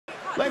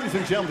Ladies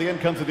and gentlemen, the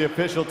end comes to the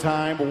official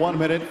time. 1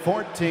 minute,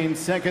 14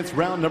 seconds.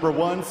 Round number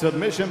one,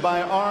 submission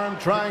by arm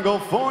triangle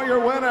for your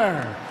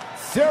winner,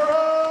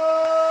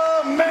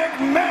 Sara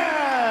McMann.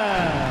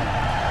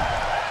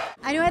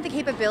 I knew I had the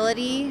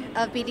capability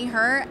of beating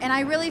her, and I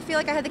really feel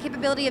like I had the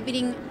capability of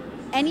beating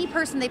any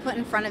person they put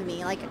in front of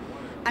me. Like,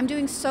 I'm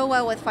doing so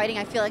well with fighting.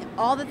 I feel like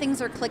all the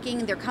things are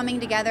clicking, they're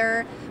coming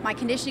together. My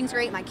conditioning's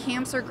great, my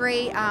camps are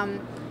great,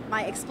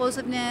 my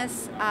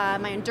explosiveness,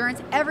 my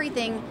endurance,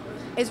 everything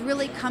is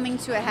really coming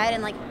to a head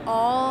and like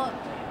all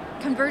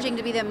converging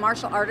to be the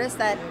martial artist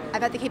that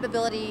I've had the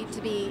capability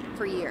to be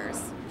for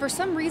years. For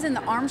some reason,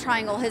 the arm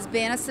triangle has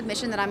been a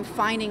submission that I'm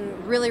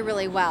finding really,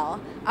 really well.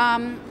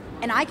 And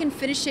I can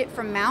finish it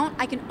from mount.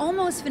 I can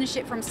almost finish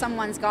it from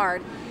someone's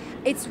guard.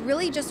 It's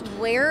really just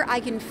where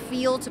I can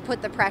feel to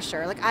put the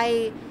pressure. Like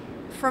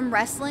from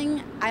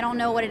wrestling, I don't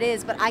know what it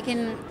is, but I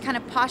can kind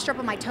of posture up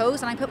on my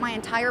toes and I put my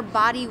entire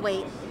body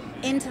weight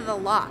into the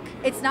lock.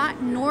 It's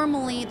not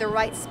normally the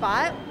right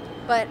spot,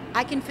 but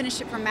I can finish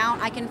it from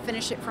mount. I can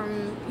finish it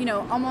from,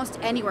 almost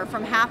anywhere,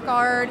 from half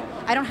guard.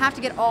 I don't have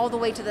to get all the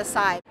way to the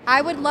side.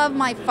 I would love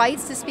my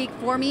fights to speak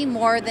for me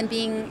more than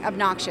being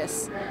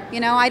obnoxious.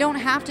 I don't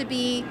have to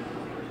be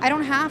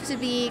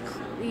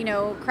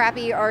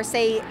crappy or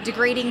say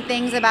degrading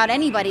things about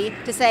anybody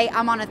to say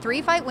I'm on a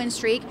 3-fight win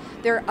streak.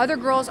 There are other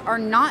girls are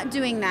not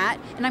doing that,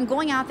 and I'm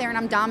going out there and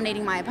I'm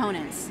dominating my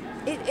opponents.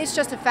 It's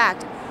just a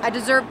fact. I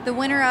deserve the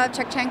winner of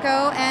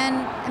Shevchenko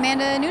and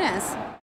Amanda Nunes.